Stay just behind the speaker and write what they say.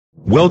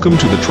Welcome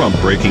to the Trump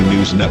Breaking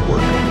News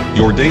Network,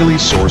 your daily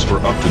source for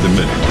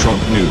up-to-the-minute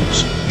Trump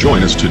news.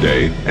 Join us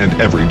today and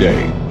every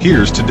day.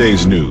 Here's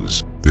today's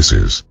news. This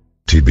is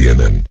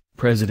TBNN.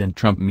 President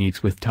Trump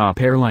meets with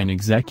top airline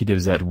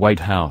executives at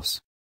White House.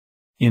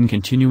 In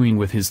continuing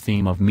with his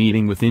theme of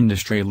meeting with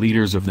industry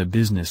leaders of the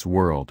business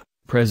world,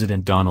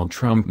 President Donald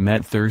Trump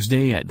met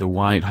Thursday at the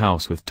White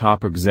House with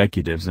top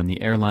executives in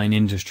the airline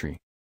industry.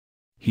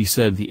 He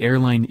said the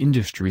airline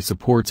industry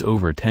supports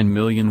over 10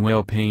 million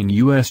well-paying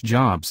U.S.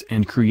 jobs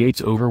and creates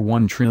over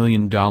 $1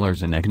 trillion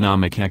in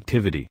economic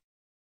activity.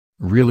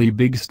 Really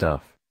big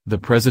stuff, the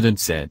president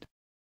said.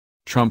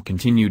 Trump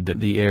continued that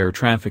the air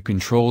traffic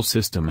control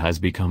system has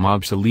become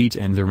obsolete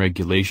and the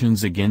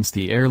regulations against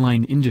the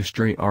airline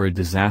industry are a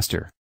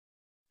disaster.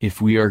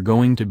 If we are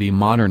going to be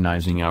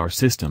modernizing our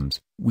systems,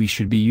 we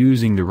should be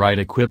using the right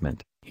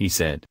equipment, he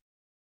said.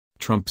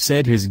 Trump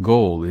said his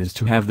goal is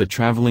to have the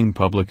traveling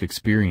public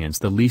experience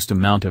the least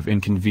amount of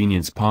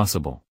inconvenience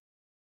possible.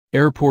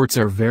 Airports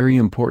are very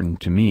important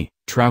to me,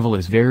 travel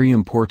is very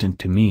important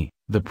to me,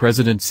 the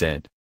president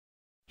said.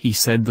 He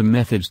said the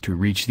methods to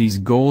reach these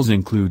goals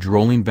include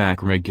rolling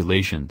back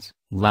regulations,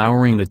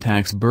 lowering the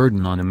tax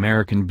burden on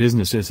American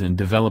businesses and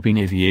developing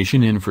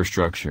aviation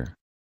infrastructure.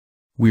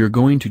 We're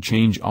going to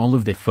change all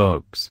of that,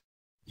 folks.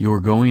 You're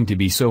going to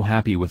be so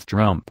happy with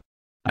Trump.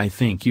 I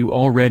think you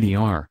already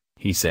are,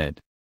 he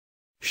said.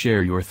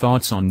 Share your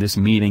thoughts on this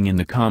meeting in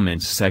the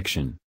comments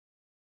section.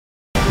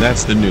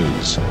 That's the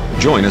news.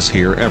 Join us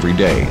here every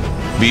day.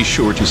 Be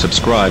sure to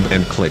subscribe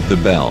and click the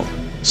bell.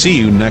 See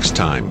you next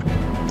time.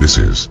 This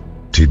is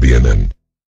TBNN.